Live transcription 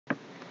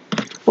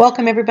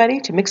Welcome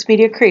everybody to Mixed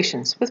Media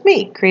Creations with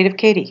me, Creative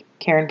Katie,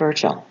 Karen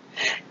Burchell.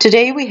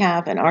 Today we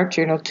have an art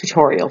journal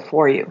tutorial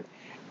for you,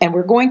 and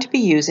we're going to be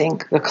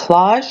using the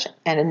collage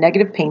and a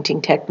negative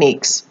painting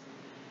techniques.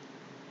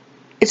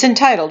 It's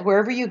entitled,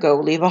 Wherever You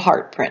Go, Leave a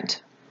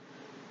Heartprint.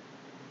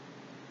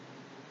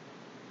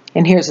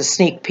 And here's a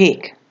sneak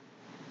peek.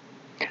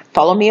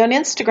 Follow me on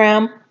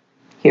Instagram.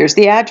 Here's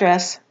the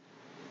address.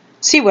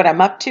 See what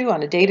I'm up to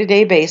on a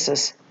day-to-day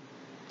basis.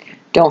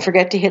 Don't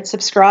forget to hit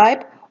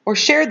subscribe or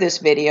share this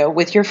video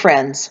with your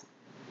friends.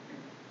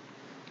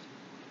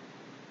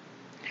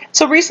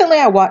 So recently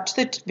I watched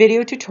the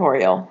video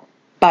tutorial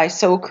by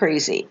So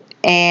Crazy,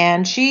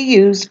 and she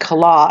used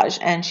collage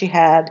and she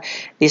had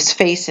this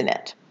face in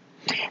it.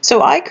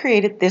 So I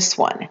created this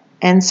one,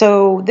 and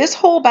so this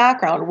whole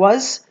background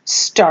was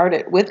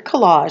started with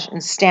collage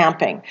and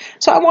stamping.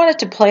 So I wanted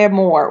to play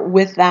more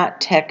with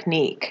that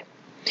technique.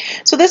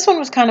 So this one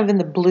was kind of in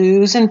the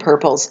blues and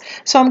purples.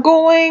 So I'm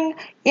going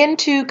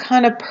into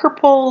kind of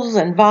purples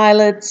and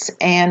violets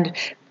and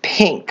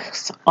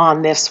pinks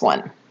on this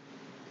one.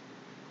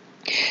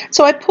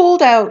 So I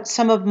pulled out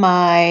some of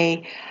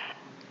my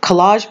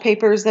collage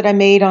papers that I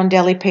made on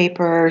deli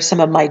paper, some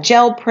of my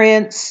gel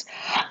prints.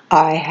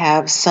 I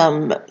have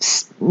some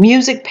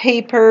music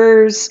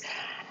papers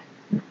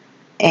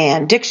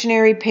and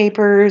dictionary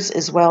papers,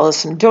 as well as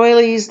some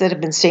doilies that have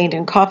been stained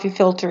in coffee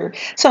filter,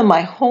 some of my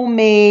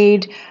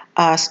homemade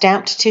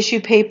stamped tissue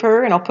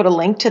paper, and I'll put a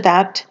link to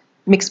that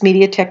mixed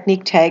media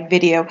technique tag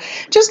video,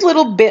 just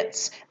little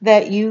bits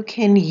that you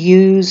can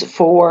use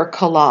for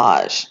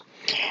collage.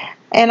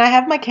 And I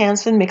have my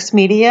Canson mixed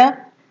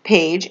media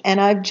page, and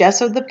I've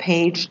gessoed the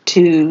page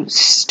to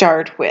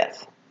start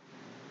with.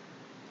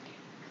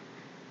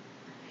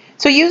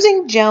 So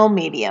using gel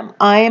medium,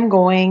 I am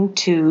going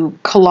to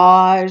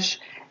collage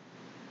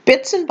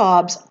bits and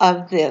bobs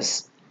of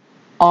this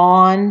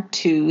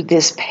onto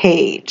this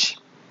page.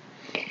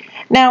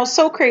 Now,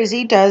 So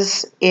Crazy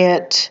does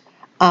it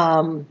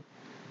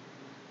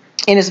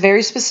in a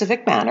very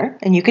specific manner,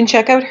 and you can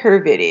check out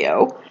her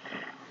video.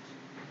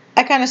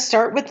 I kind of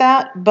start with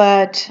that,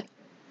 but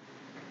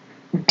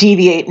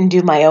deviate and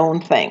do my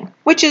own thing,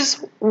 which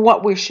is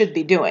what we should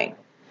be doing.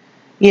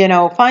 You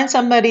know, find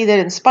somebody that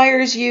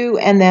inspires you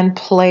and then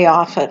play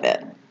off of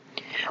it.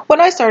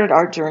 When I started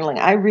art journaling,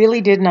 I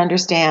really didn't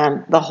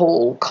understand the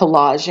whole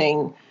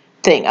collaging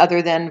thing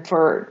other than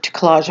to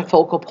collage a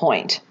focal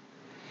point.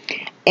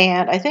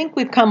 And I think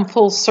we've come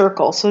full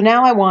circle, so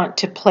now I want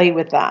to play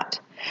with that.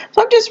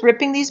 So I'm just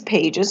ripping these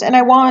pages, and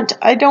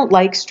I don't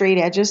like straight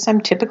edges, so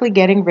I'm typically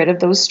getting rid of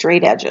those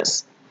straight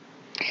edges.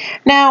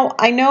 Now,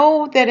 I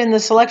know that in the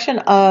selection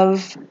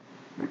of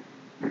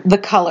the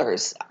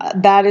colors,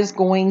 that is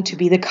going to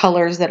be the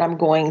colors that I'm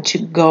going to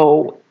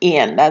go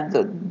in,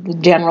 the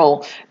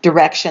general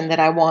direction that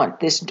I want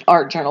this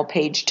art journal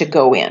page to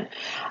go in.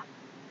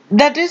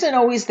 That isn't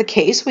always the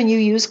case when you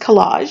use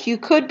collage. You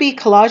could be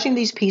collaging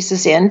these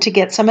pieces in to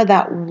get some of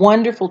that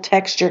wonderful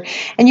texture,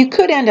 and you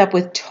could end up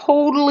with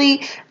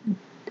totally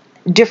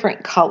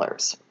different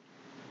colors.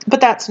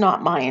 But that's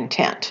not my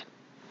intent.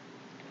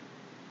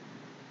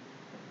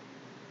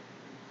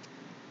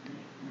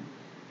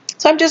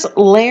 So I'm just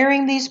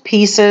layering these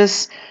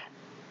pieces.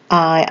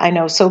 I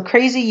know So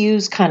Crazy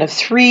used kind of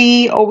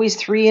always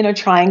three in a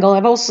triangle.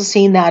 I've also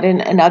seen that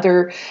in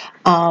other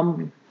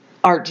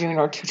art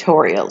journal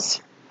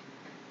tutorials.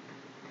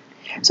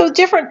 So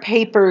different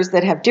papers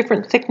that have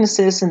different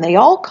thicknesses, and they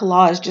all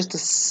collage just a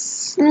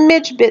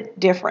smidge bit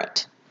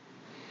different.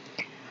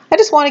 I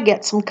just want to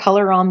get some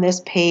color on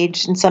this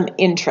page and some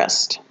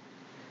interest.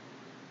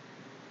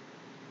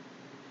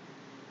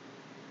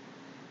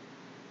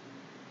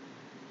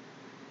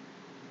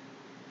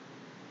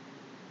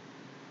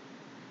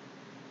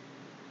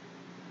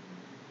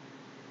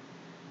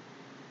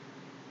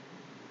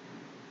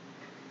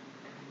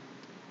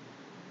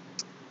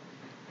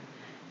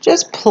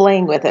 Just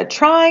playing with it,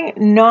 trying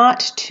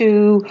not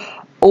to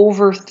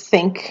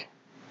overthink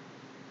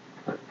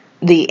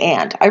the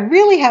end. I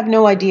really have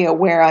no idea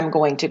where I'm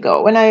going to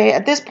go. And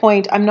at this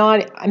point,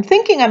 I'm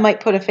thinking I might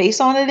put a face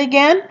on it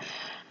again,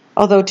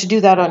 although to do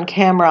that on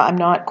camera, I'm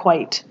not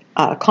quite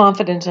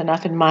confident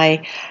enough in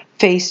my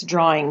face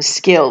drawing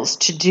skills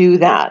to do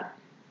that.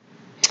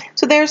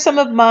 So there's some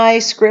of my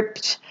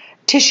script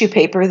tissue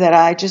paper that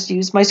I just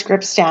use my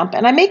script stamp,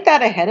 and I make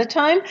that ahead of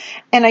time,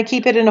 and I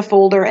keep it in a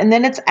folder, and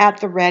then it's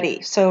at the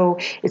ready. So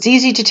it's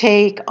easy to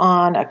take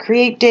on a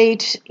create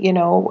date, you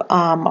know,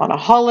 on a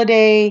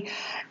holiday,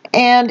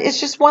 and it's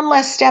just one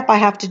less step I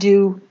have to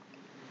do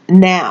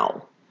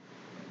now.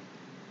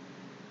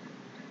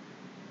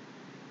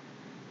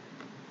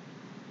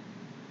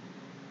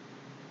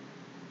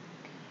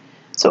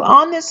 So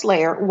on this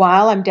layer,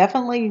 while I'm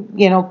definitely,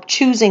 you know,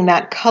 choosing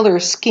that color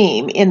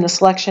scheme in the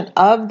selection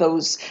of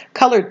those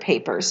colored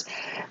papers,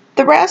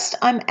 the rest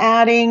I'm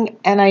adding,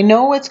 and I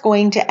know it's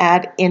going to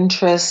add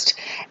interest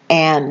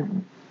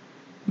and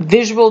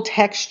visual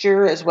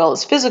texture as well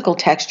as physical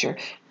texture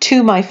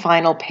to my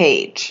final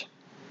page.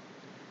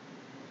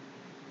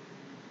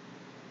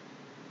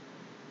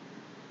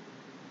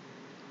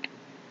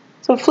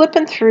 So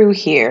flipping through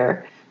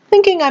here,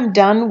 thinking I'm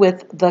done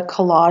with the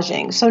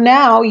collaging. So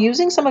now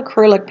using some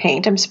acrylic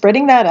paint, I'm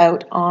spreading that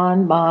out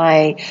on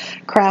my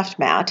craft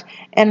mat.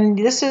 And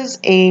this is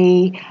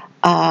a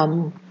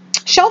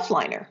shelf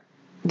liner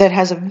that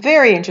has a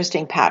very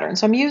interesting pattern.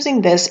 So I'm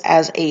using this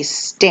as a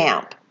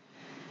stamp.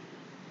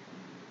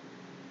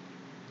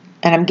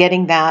 And I'm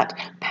getting that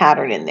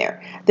pattern in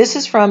there. This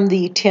is from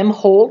the Tim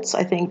Holtz,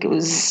 I think it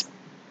was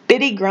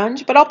Bitty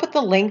Grunge, but I'll put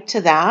the link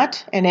to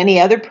that and any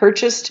other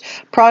purchased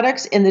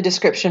products in the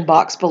description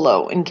box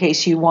below in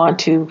case you want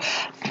to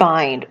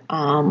find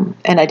and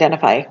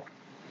identify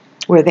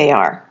where they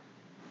are.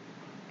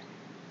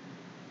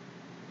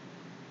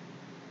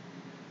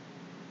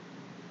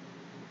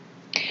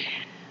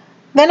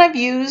 Then I've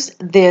used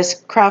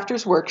this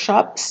Crafter's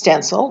Workshop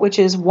stencil, which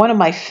is one of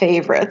my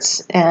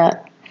favorites. And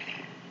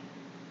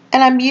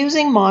I'm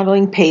using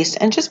modeling paste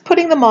and just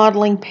putting the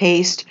modeling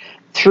paste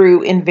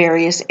through in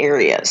various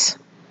areas.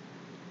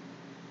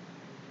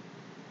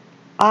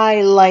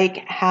 I like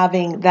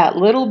having that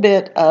little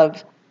bit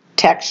of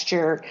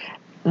texture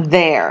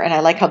there, and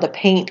I like how the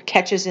paint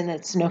catches in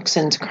its nooks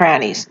and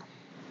crannies.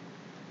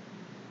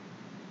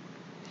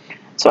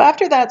 So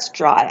after that's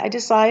dry, I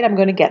decide I'm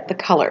going to get the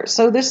colors.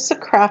 So this is a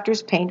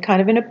crafter's paint,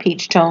 kind of in a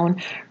peach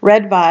tone,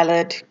 red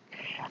violet,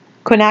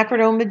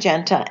 quinacridone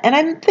magenta, and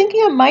I'm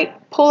thinking I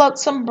might pull out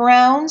some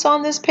browns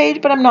on this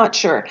page, but I'm not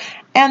sure.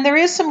 And there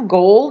is some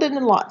gold in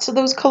lots of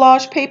those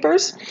collage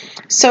papers,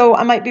 so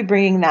I might be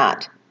bringing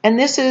that. And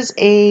this is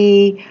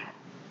a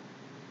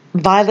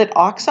violet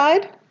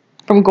oxide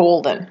from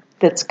Golden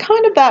that's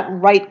kind of that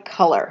right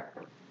color.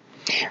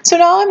 So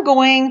now I'm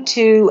going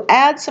to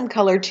add some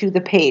color to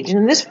the page,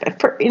 and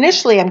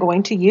initially I'm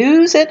going to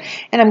use it,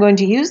 and I'm going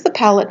to use the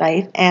palette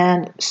knife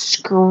and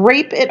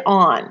scrape it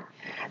on.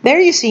 There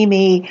you see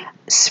me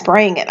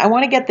spraying it. I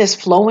want to get this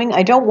flowing.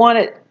 I don't want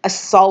it a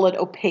solid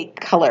opaque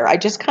color. I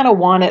just kind of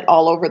want it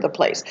all over the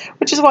place,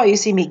 which is why you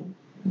see me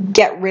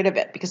get rid of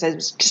it, because it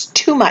was just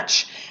too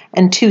much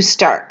and too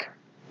stark.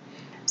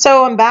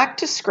 So I'm back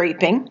to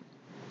scraping,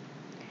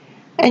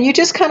 and you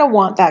just kind of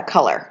want that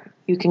color.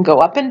 You can go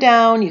up and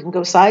down, you can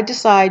go side to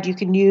side, you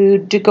can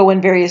go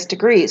in various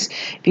degrees.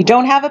 If you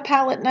don't have a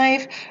palette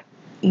knife,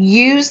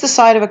 use the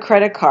side of a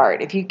credit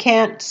card. If you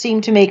can't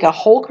seem to make a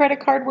whole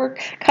credit card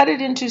work, cut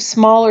it into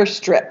smaller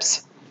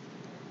strips.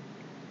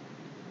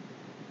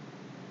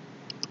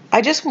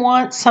 I just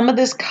want some of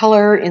this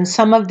color in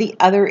some of the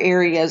other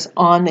areas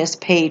on this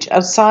page,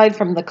 aside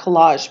from the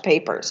collage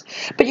papers.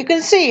 But you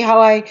can see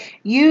how I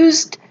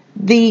used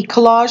the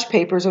collage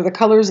papers, or the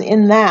colors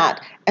in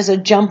that, as a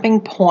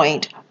jumping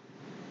point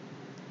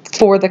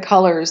for the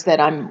colors that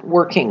I'm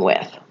working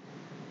with.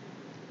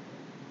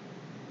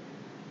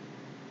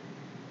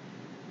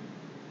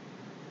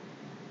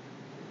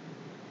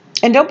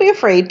 And don't be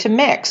afraid to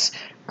mix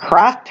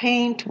craft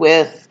paint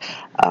with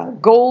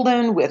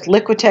Golden, with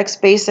Liquitex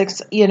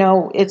Basics. You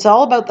know, it's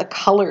all about the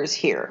colors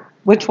here,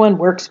 which one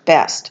works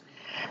best.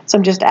 So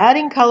I'm just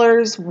adding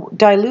colors,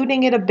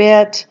 diluting it a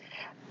bit,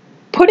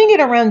 putting it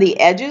around the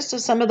edges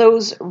of some of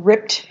those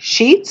ripped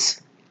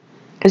sheets,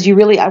 because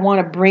I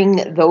want to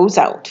bring those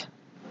out.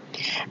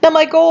 Now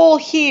my goal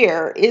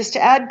here is to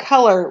add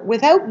color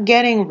without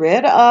getting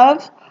rid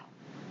of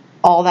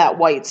all that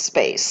white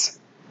space.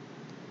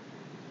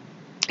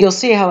 You'll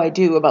see how I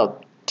do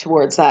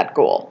towards that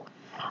goal.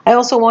 I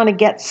also want to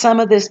get some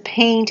of this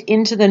paint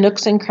into the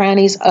nooks and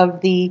crannies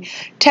of the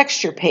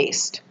texture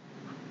paste.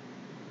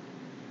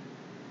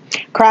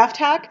 Craft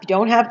hack, if you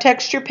don't have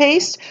texture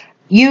paste,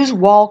 use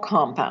wall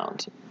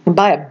compound. You can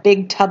buy a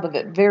big tub of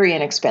it very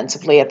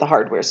inexpensively at the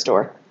hardware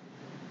store.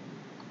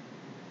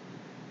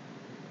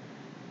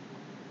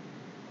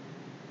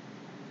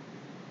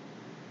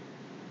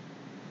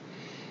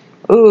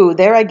 Ooh,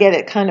 there I get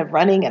it kind of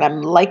running, and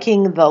I'm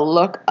liking the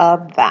look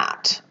of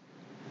that.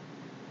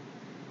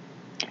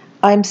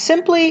 I'm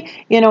simply,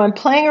 I'm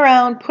playing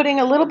around, putting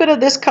a little bit of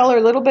this color,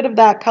 a little bit of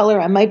that color.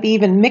 I might be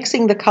even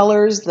mixing the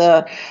colors,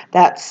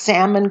 that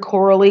salmon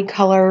corally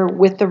color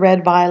with the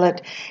red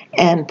violet,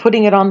 and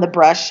putting it on the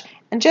brush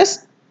and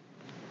just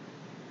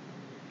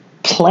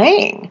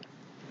playing.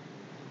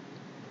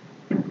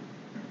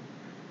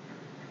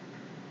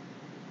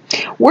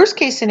 Worst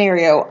case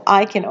scenario,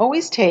 I can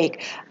always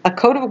take a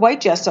coat of white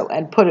gesso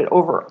and put it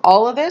over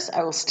all of this.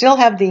 I will still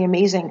have the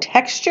amazing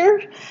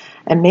texture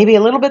and maybe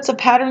a little bits of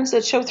patterns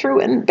that show through,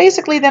 and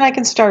basically then I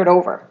can start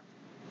over.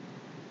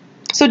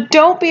 So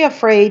don't be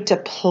afraid to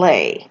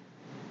play.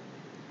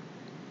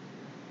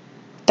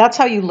 That's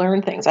how you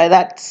learn things.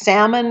 That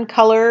salmon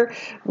color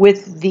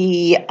with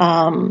the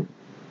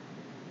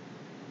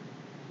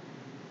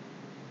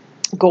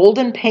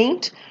golden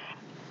paint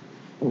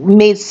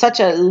made such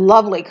a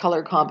lovely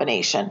color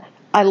combination.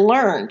 I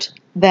learned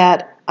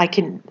that I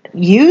can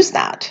use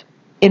that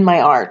in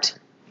my art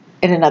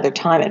in another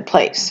time and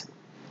place.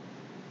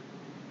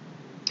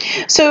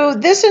 So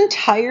this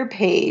entire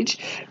page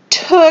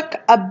took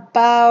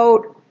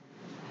about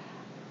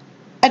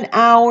an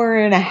hour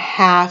and a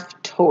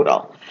half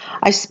total.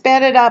 I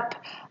sped it up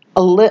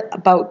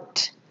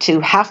about to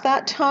half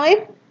that time.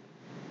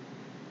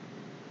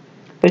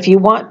 But if you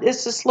want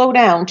this to slow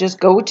down, just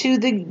go to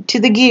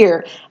the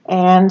gear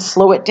and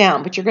slow it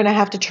down. But you're going to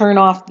have to turn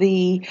off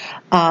the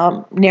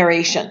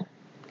narration.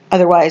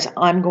 Otherwise,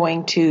 I'm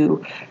going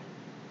to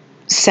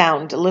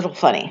sound a little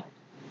funny.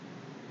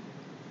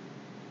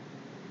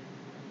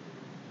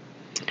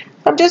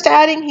 I'm just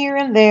adding here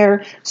and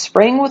there,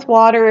 spraying with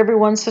water every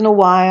once in a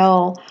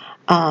while,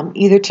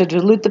 either to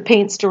dilute the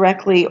paints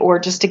directly or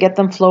just to get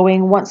them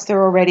flowing once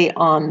they're already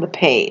on the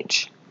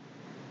page.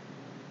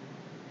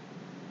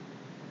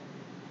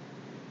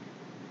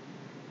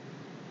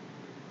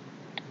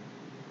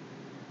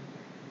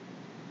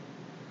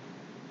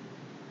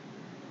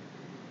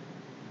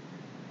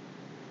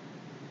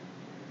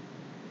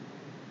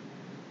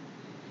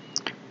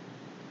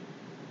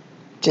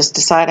 Just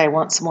decide I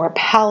want some more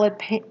palette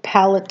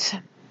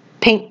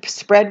paint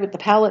spread with the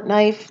palette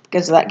knife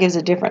because that gives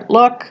a different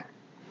look.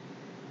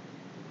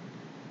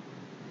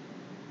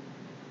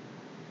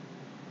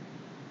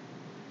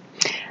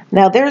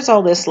 Now there's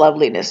all this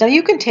loveliness. Now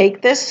you can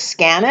take this,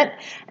 scan it,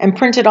 and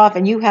print it off,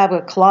 and you have a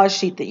collage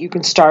sheet that you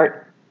can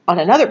start on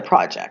another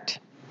project.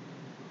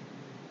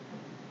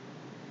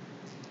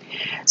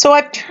 So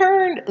I've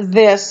turned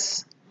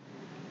this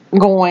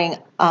going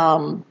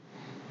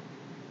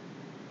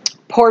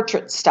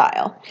portrait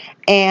style,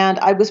 and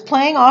I was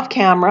playing off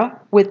camera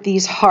with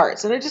these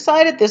hearts, and I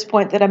decided at this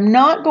point that I'm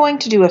not going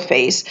to do a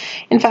face.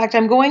 In fact,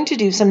 I'm going to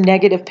do some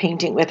negative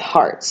painting with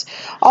hearts.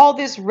 All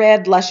this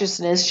red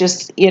lusciousness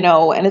just,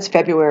 and it's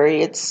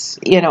February, it's,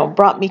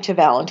 brought me to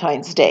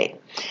Valentine's Day.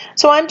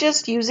 So I'm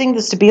just using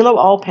the Stabilo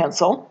All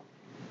Pencil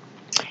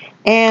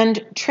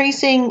and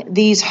tracing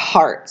these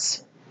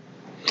hearts.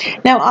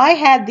 Now, I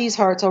had these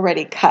hearts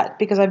already cut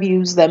because I've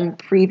used them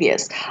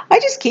previous.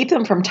 I just keep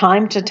them from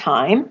time to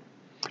time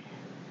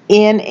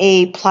in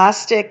a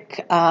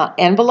plastic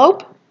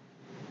envelope.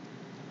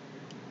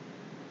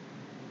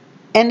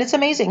 And it's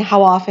amazing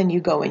how often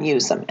you go and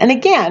use them. And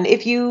again,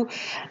 if you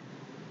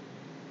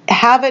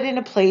have it in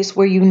a place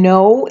where you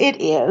know it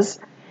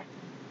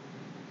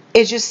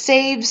just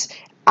saves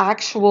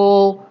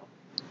actual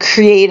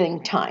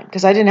creating time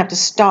because I didn't have to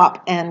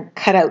stop and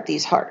cut out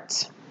these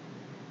hearts.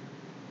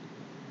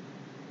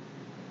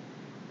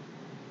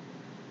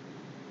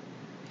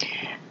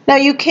 Now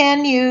you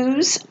can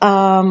use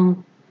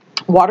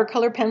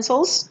watercolor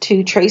pencils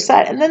to trace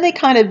that, and then they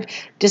kind of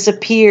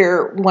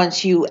disappear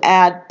once you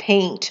add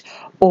paint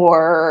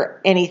or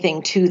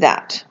anything to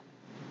that.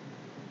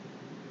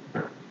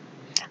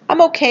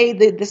 I'm okay,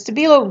 the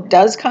Stabilo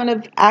does kind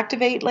of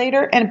activate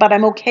later, but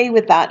I'm okay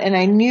with that, and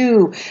I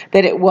knew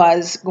that it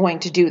was going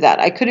to do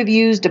that. I could have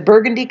used a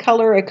burgundy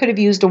color, I could have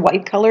used a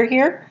white color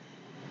here,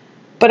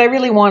 but I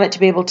really wanted to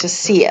be able to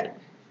see it.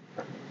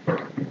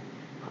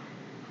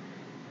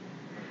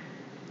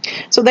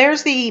 So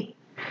there's the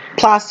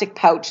plastic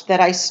pouch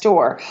that I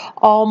store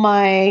all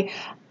my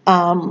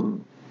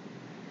focal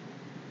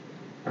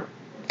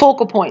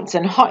points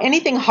and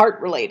anything heart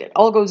related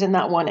all goes in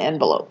that one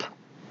envelope.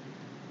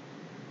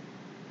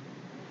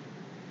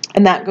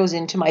 And that goes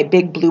into my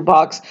big blue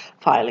box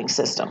filing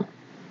system.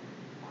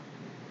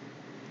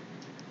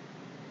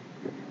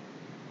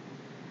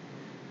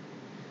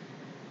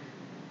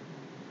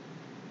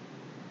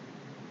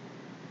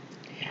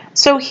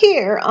 So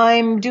here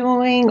I'm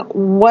doing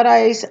what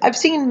I've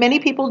seen many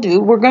people do.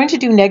 We're going to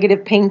do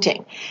negative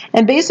painting.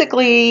 And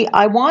basically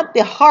I want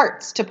the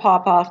hearts to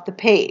pop off the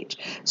page.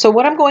 So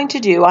what I'm going to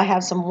do, I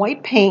have some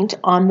white paint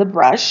on the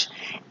brush,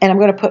 and I'm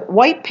going to put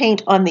white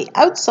paint on the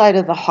outside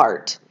of the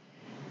heart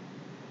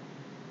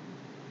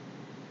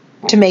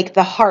to make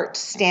the heart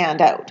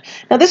stand out.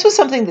 Now this was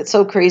something that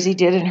So Crazy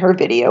did in her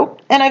video,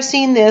 and I've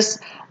seen this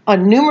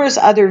on numerous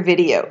other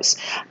videos.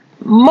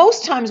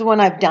 Most times when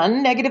I've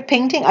done negative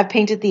painting, I've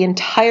painted the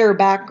entire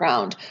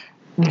background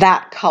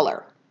that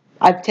color.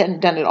 I've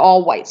done it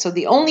all white. So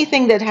the only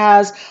thing that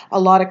has a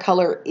lot of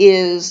color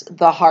is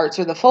the hearts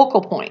or the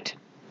focal point.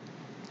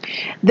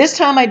 This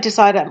time I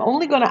decided I'm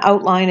only going to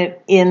outline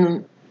it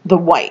in the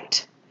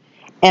white.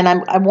 And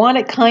I want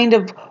it kind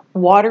of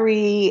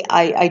watery.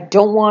 I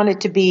don't want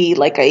it to be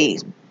like a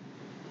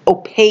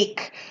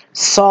opaque,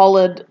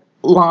 solid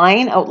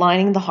line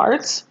outlining the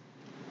hearts.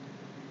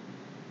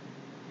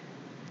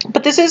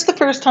 But this is the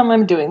first time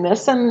I'm doing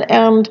this,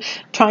 and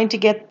trying to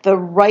get the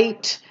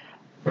right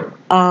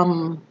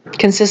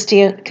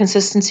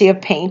consistency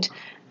of paint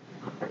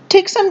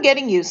takes some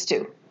getting used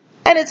to.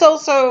 And it's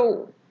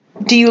also,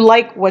 do you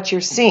like what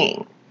you're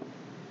seeing?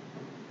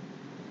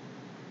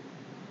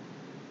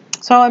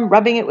 So I'm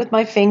rubbing it with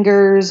my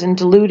fingers and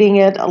diluting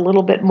it a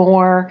little bit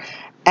more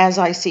as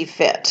I see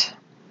fit.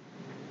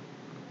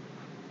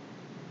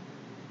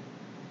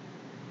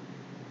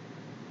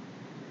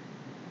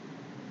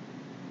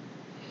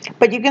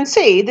 But you can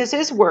see this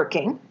is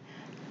working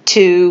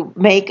to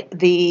make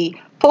the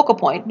focal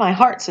point, my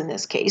hearts in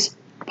this case,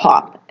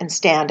 pop and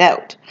stand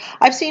out.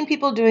 I've seen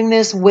people doing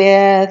this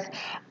with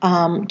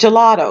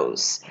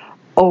gelatos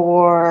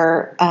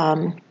or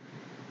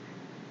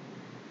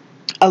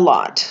a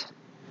lot.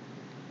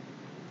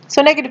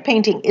 So negative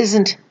painting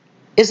isn't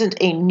isn't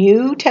a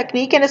new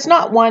technique, and it's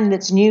not one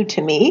that's new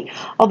to me,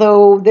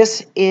 although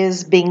this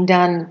is being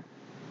done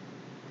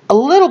a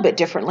little bit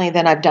differently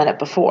than I've done it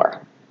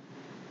before.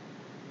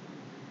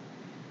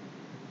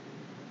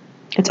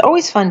 It's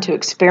always fun to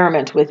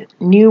experiment with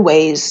new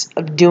ways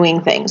of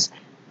doing things.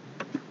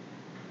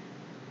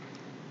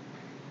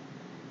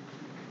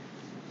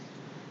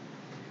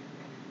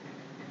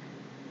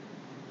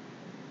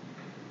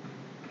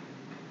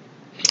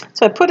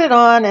 So I put it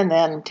on and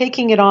then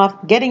taking it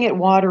off, getting it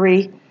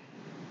watery.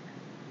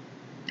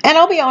 And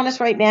I'll be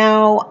honest right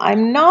now,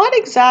 I'm not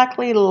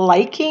exactly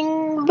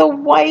liking the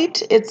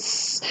white.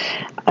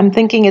 I'm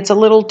thinking it's a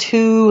little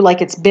too,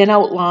 like it's been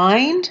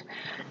outlined.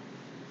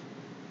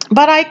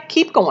 But I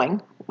keep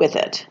going with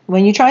it.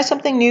 When you try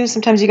something new,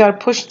 sometimes you got to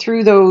push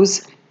through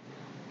those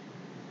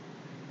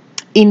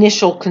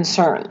initial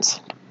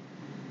concerns.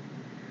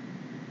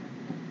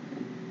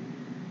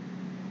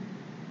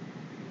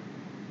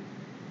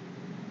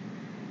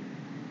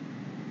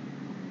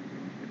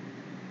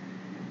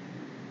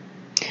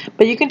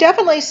 But you can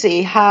definitely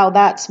see how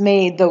that's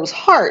made those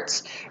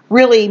hearts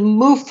really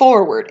move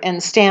forward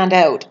and stand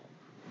out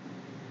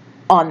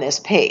on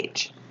this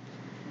page.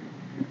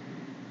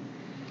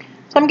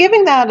 So I'm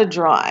giving that a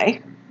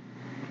dry.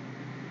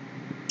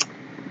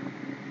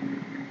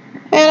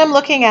 And I'm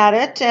looking at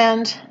it,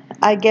 and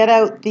I get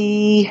out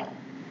the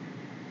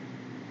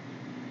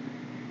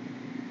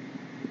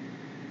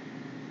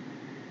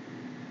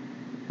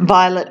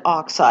violet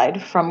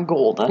oxide from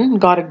Golden,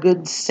 got a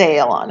good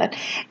sale on it.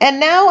 And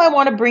now I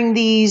want to bring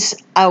these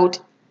out,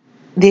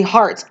 the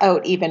hearts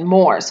out even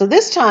more. So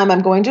this time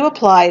I'm going to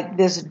apply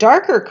this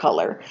darker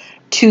color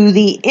to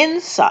the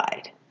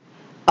inside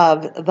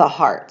of the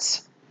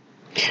hearts.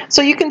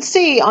 So you can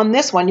see on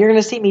this one, you're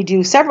going to see me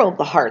do several of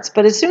the hearts,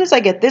 but as soon as I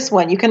get this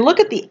one, you can look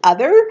at the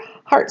other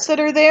hearts that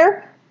are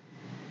there,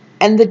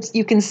 and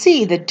you can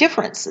see the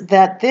difference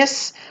that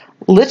this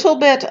little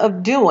bit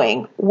of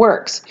doing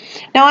works.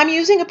 Now I'm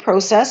using a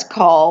process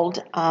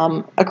called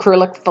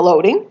acrylic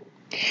floating.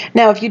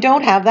 Now if you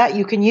don't have that,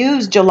 you can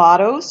use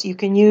gelatos, you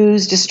can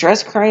use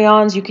distress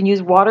crayons, you can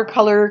use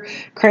watercolor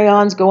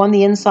crayons, go on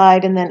the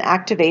inside and then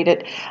activate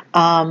it.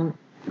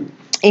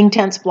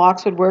 Inktense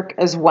blocks would work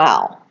as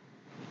well.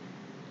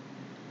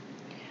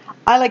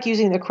 I like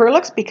using the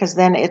acrylics because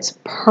then it's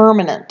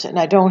permanent and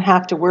I don't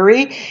have to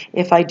worry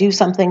if I do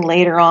something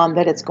later on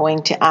that it's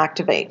going to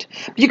activate.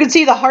 But you can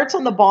see the hearts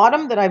on the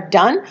bottom that I've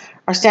done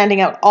are standing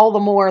out all the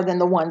more than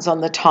the ones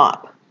on the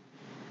top.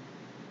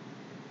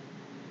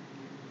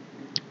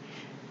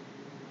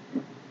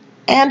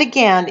 And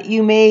again,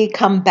 you may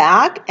come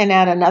back and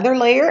add another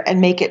layer and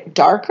make it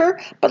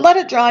darker, but let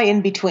it dry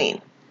in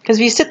between. Because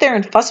if you sit there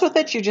and fuss with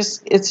it,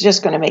 it's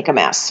just going to make a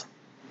mess.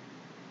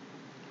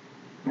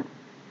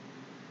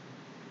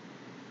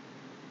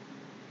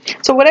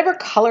 So whatever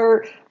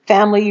color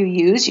family you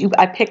use,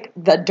 I pick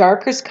the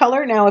darkest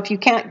color. Now, if you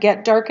can't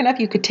get dark enough,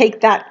 you could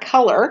take that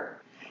color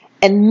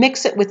and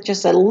mix it with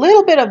just a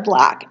little bit of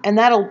black, and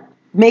that'll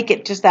make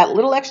it just that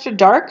little extra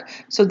dark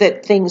so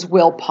that things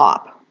will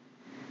pop.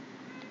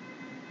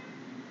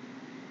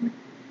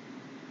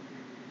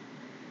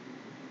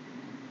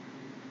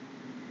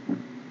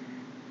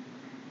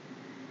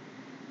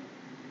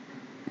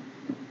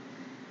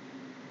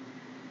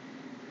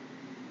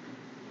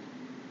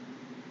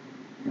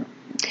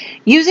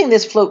 Using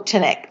this float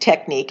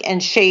technique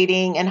and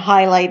shading and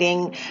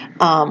highlighting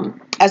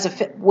as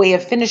a way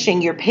of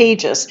finishing your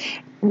pages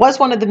was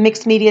one of the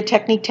mixed media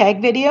technique tag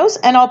videos,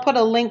 and I'll put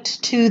a link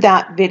to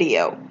that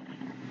video.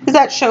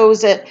 That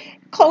shows it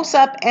close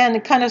up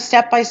and kind of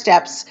step by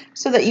steps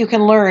so that you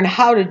can learn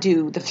how to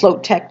do the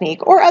float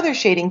technique or other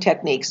shading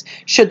techniques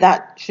should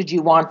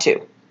you want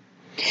to.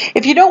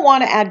 If you don't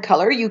want to add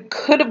color, you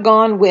could have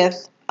gone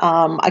with,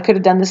 I could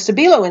have done the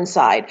Stabilo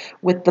inside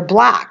with the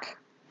black.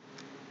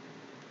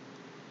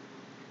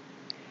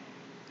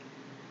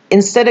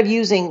 Instead of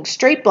using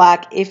straight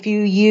black, if you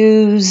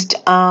used,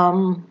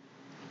 I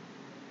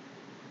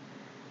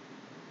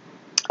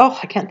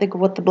can't think of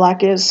what the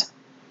black is,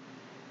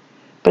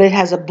 but it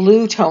has a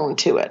blue tone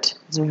to it.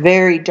 It's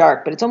very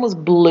dark, but it's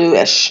almost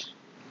bluish.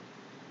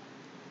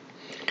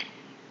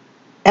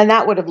 And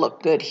that would have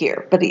looked good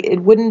here, but it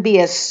wouldn't be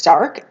as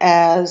stark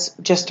as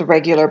just a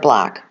regular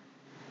black.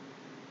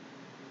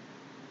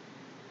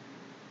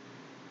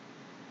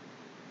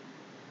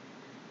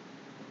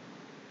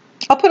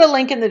 I'll put a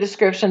link in the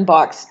description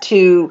box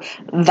to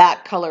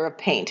that color of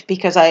paint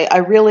because I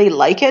really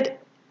like it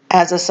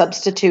as a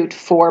substitute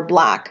for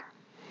black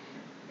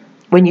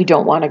when you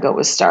don't want to go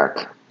with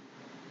stark.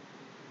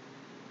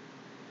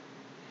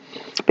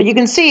 But you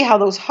can see how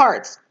those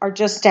hearts are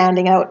just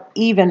standing out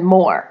even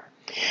more.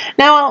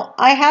 Now,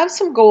 I have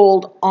some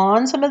gold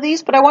on some of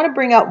these, but I want to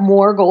bring out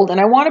more gold,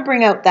 and I want to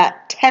bring out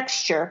that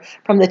texture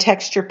from the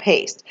texture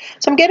paste.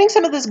 So I'm getting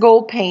some of this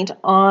gold paint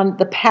on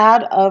the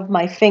pad of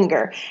my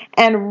finger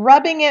and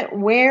rubbing it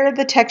where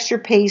the texture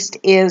paste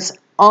is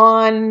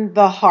on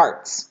the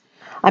hearts.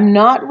 I'm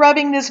not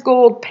rubbing this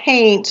gold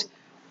paint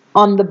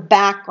on the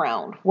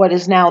background, what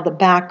is now the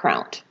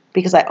background.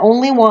 because I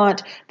only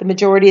want the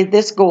majority of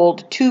this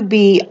gold to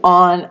be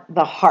on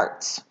the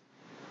hearts.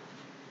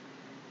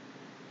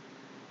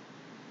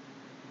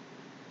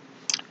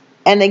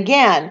 And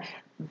again,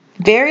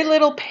 very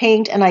little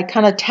paint, and I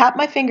kind of tap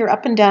my finger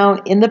up and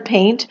down in the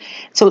paint,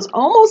 so it's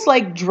almost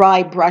like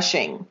dry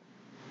brushing.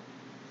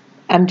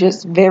 I'm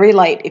just very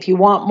light. If you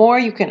want more,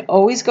 you can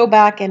always go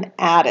back and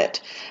add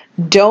it.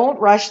 Don't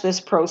rush this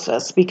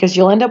process because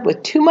you'll end up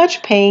with too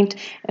much paint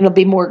and it'll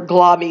be more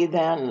globby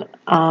than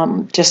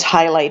just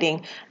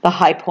highlighting the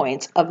high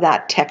points of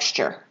that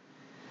texture.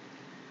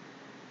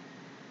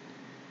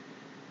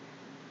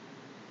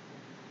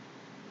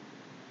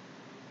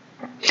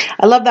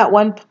 I love that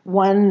one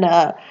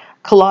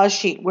collage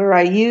sheet where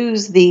I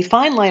used the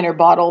fine liner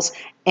bottles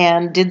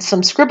and did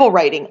some scribble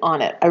writing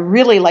on it. I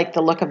really like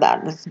the look of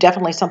that. It's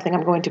definitely something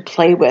I'm going to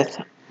play with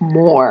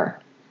more.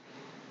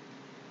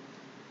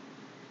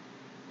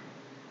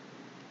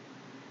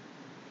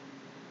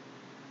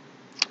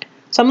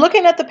 So I'm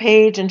looking at the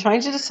page and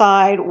trying to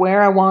decide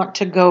where I want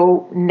to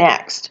go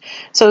next.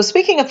 So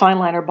speaking of fine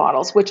liner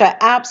bottles, which I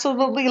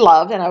absolutely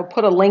love, and I'll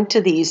put a link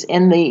to these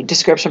in the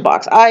description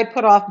box. I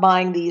put off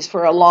buying these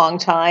for a long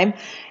time,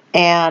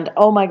 and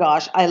oh my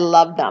gosh, I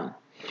love them.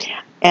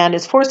 And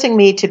it's forcing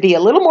me to be a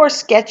little more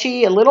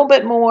sketchy, a little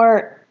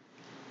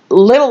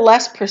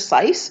less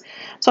precise.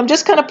 So I'm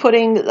just kind of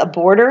putting a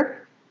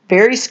border,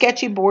 very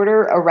sketchy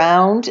border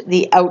around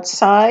the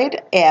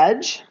outside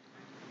edge.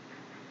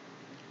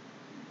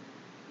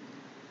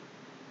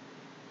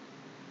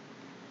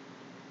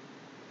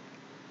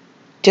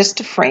 Just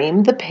to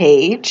frame the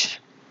page.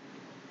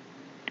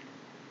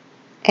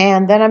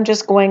 And then I'm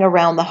just going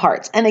around the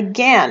hearts. And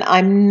again,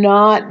 I'm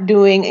not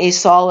doing a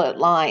solid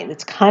line.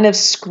 It's kind of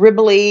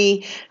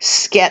scribbly,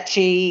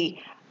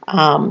 sketchy.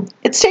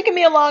 It's taken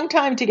me a long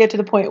time to get to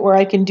the point where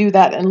I can do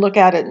that and look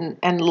at it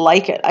and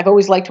like it. I've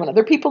always liked when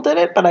other people did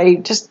it, but I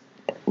just,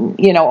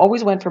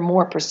 always went for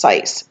more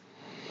precise.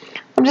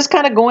 I'm just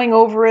kind of going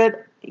over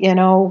it,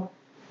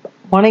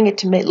 wanting it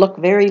to look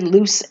very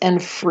loose and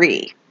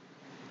free.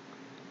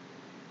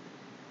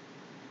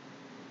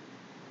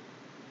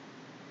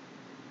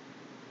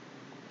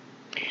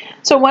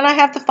 So when I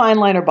have the fine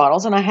liner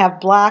bottles and I have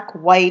black,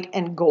 white,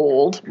 and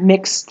gold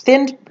mixed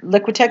thin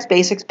Liquitex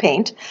Basics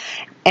paint,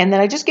 and then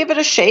I just give it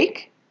a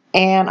shake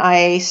and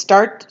I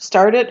start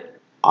it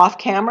off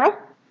camera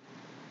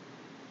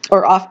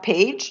or off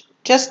page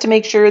just to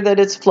make sure that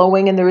it's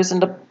flowing and there isn't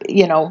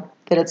that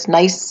it's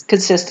nice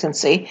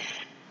consistency.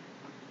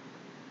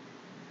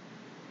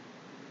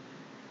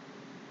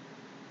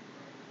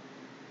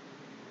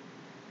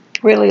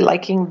 Really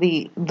liking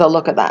the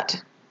look of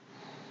that.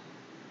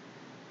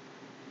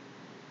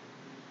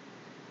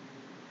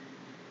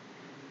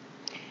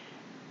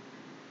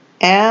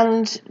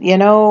 And,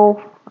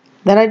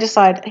 then I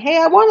decide, hey,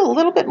 I want a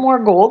little bit more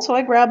gold, so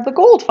I grab the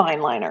gold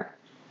fine liner.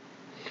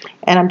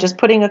 And I'm just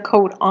putting a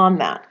coat on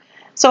that.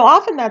 So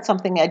often that's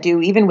something I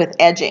do even with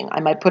edging.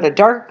 I might put a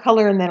darker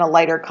color and then a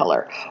lighter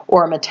color,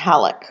 or a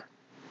metallic.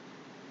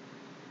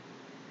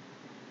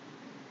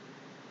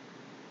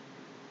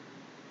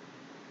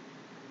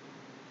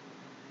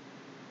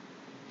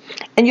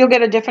 And you'll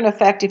get a different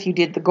effect if you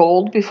did the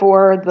gold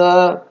before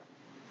the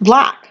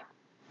black.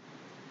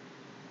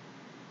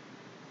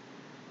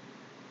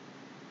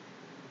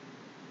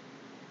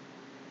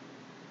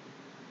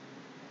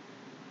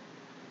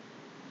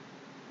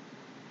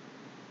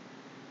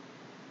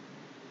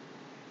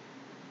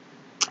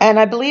 And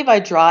I believe I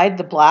dried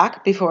the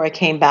black before I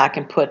came back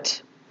and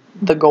put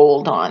the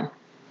gold on.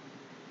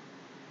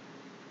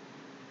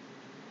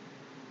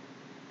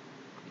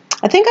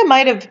 I think I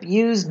might have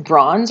used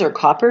bronze or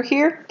copper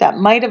here. That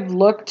might have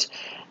looked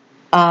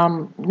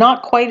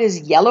not quite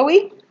as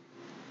yellowy.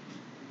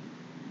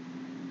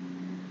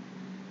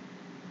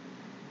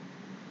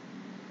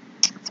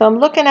 So I'm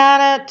looking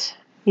at it,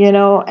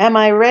 am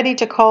I ready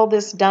to call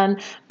this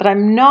done? But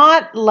I'm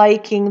not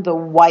liking the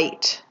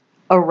white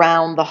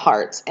around the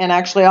hearts. And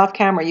actually off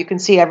camera, you can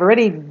see I've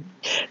already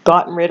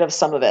gotten rid of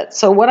some of it.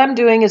 So what I'm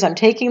doing is I'm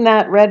taking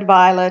that red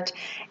violet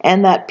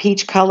and that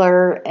peach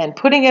color and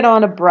putting it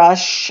on a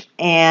brush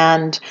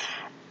and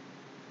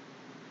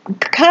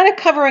kind of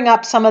covering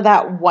up some of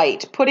that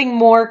white, putting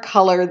more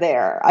color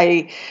there.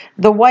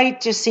 The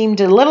white just seemed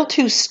a little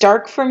too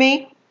stark for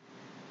me.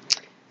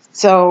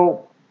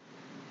 So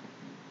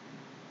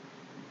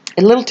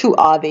a little too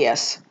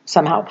obvious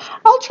somehow.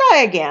 I'll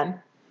try again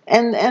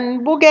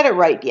and we'll get it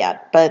right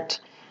yet. But,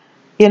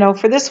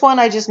 for this one,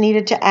 I just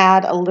needed to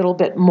add a little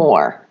bit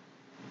more.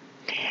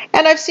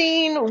 And I've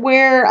seen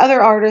where other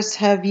artists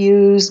have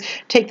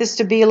take the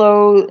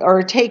Stabilo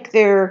or take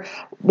their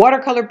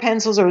watercolor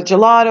pencils or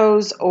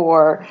gelatos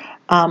or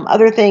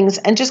other things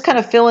and just kind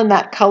of fill in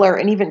that color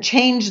and even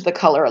change the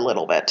color a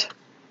little bit.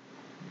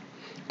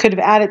 Could have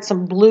added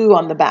some blue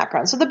on the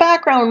background. So the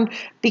background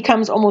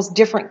becomes almost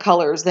different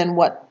colors than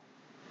what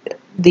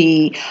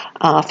the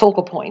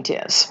focal point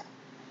is.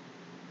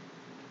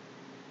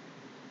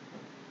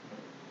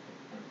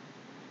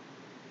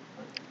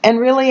 And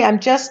really,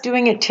 I'm just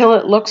doing it till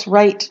it looks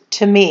right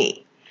to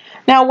me.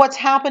 Now what's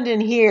happened in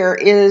here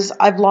is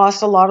I've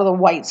lost a lot of the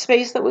white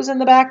space that was in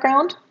the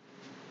background.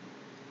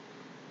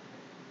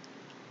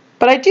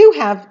 But I do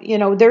have,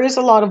 there is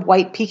a lot of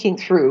white peeking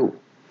through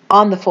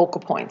on the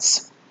focal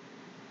points.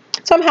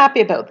 So I'm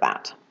happy about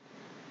that.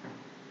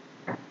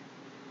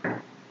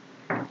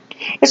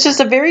 It's just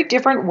a very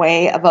different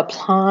way of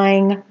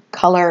applying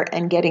color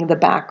and getting the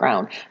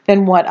background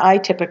than what I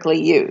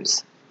typically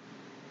use.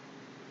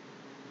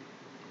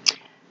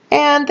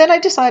 And then I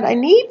decide I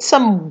need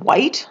some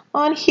white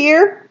on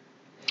here,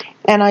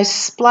 and I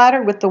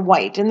splatter with the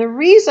white. And the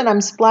reason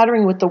I'm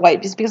splattering with the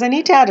white is because I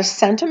need to add a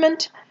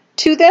sentiment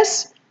to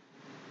this.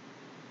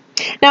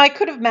 Now I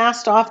could have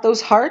masked off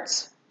those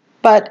hearts,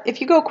 but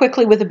if you go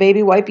quickly with a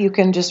baby wipe, you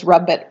can just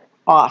rub it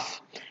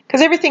off.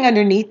 Because everything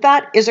underneath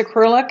that is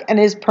acrylic and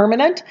is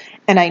permanent,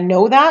 and I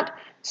know that,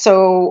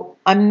 so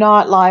I'm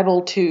not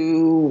liable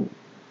to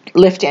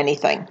lift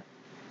anything.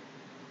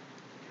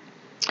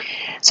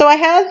 So I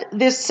had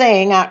this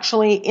saying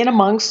actually in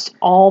amongst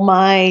all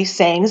my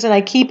sayings, and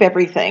I keep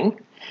everything.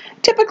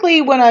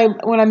 Typically when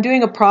I'm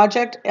doing a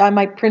project, I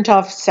might print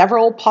off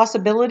several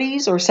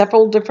possibilities or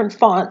several different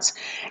fonts,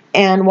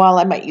 and while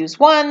I might use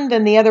one,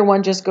 then the other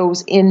one just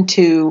goes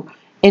into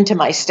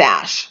my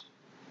stash.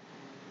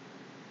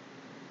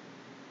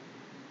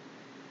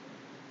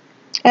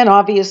 And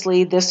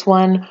obviously this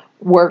one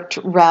worked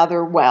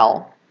rather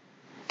well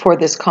for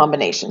this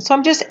combination. So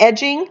I'm just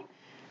edging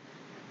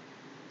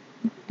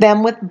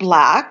them with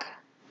black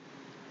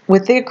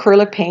with the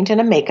acrylic paint and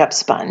a makeup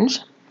sponge.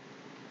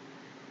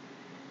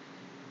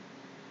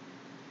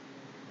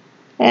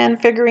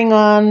 And figuring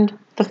on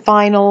the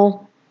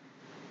final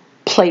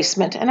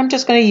placement. And I'm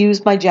just going to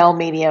use my gel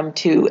medium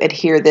to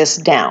adhere this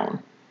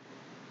down.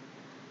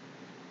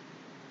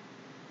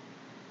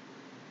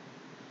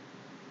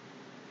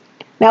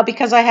 Now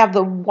because I have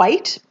the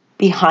white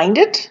behind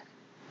it,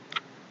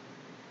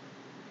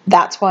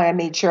 that's why I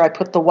made sure I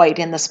put the white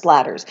in the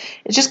splatters.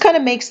 It just kind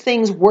of makes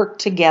things work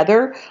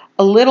together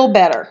a little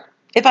better.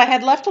 If I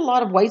had left a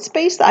lot of white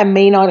space, I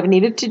may not have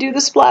needed to do the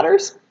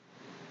splatters.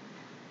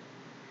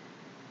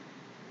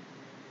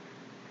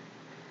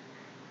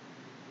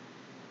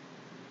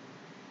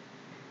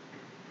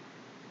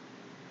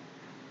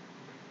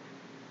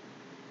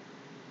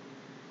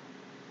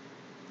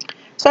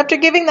 So after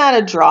giving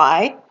that a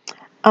dry,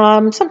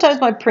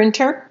 sometimes my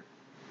printer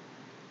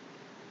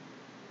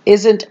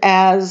isn't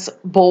as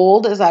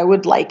bold as I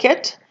would like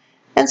it.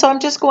 And so I'm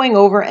just going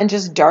over and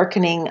just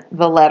darkening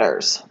the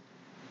letters.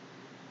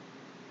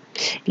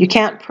 If you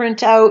can't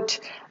print out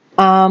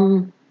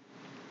a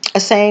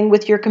saying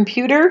with your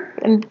computer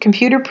and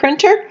computer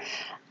printer,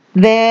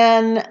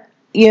 then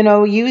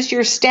use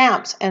your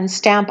stamps and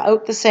stamp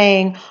out the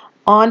saying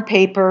on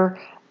paper,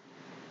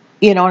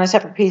 on a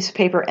separate piece of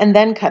paper, and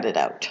then cut it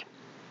out.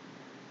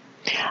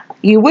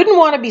 You wouldn't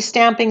want to be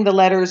stamping the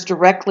letters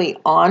directly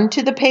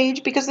onto the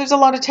page because there's a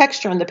lot of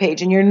texture on the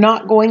page and you're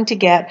not going to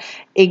get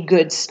a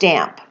good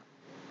stamp.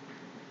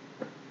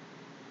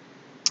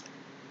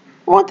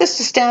 I want this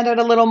to stand out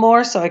a little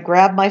more, so I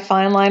grab my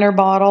fine liner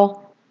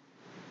bottle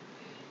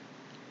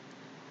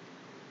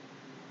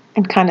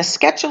and kind of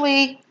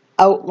sketchily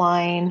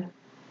outline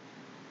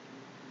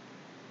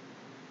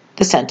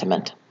the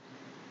sentiment.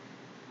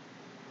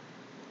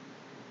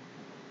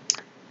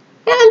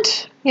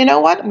 And you know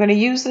what? I'm going to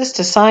use this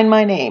to sign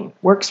my name.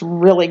 Works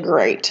really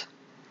great.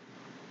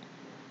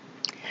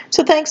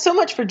 So thanks so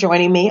much for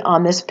joining me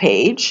on this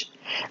page.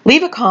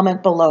 Leave a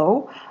comment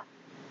below,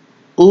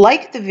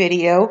 like the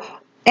video,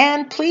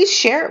 and please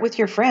share it with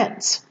your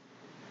friends.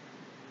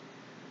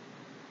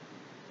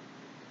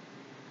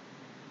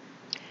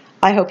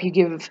 I hope you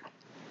give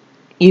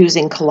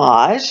using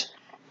collage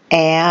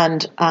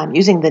and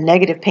using the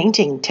negative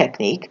painting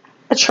technique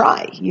a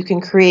try. You can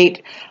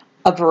create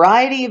a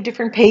variety of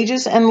different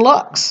pages and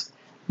looks.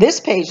 This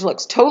page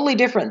looks totally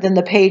different than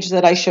the page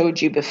that I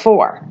showed you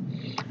before.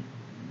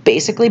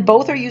 Basically,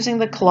 both are using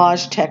the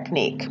collage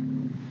technique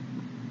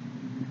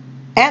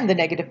and the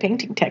negative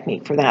painting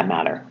technique for that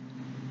matter.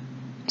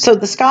 So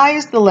the sky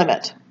is the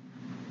limit.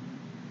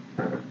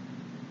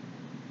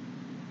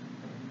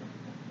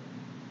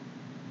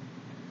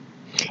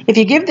 If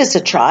you give this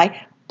a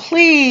try,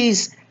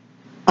 please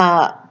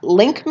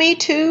link me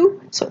to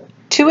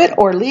it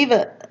or leave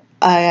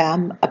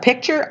a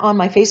picture on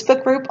my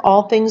Facebook group,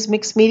 All Things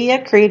Mixed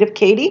Media, Creative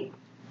Katie.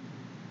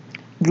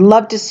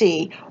 Love to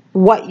see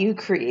what you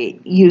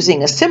create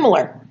using a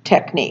similar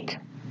technique.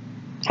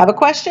 Have a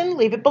question?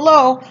 Leave it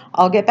below.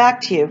 I'll get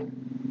back to you.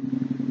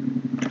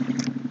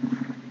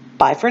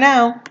 Bye for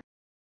now.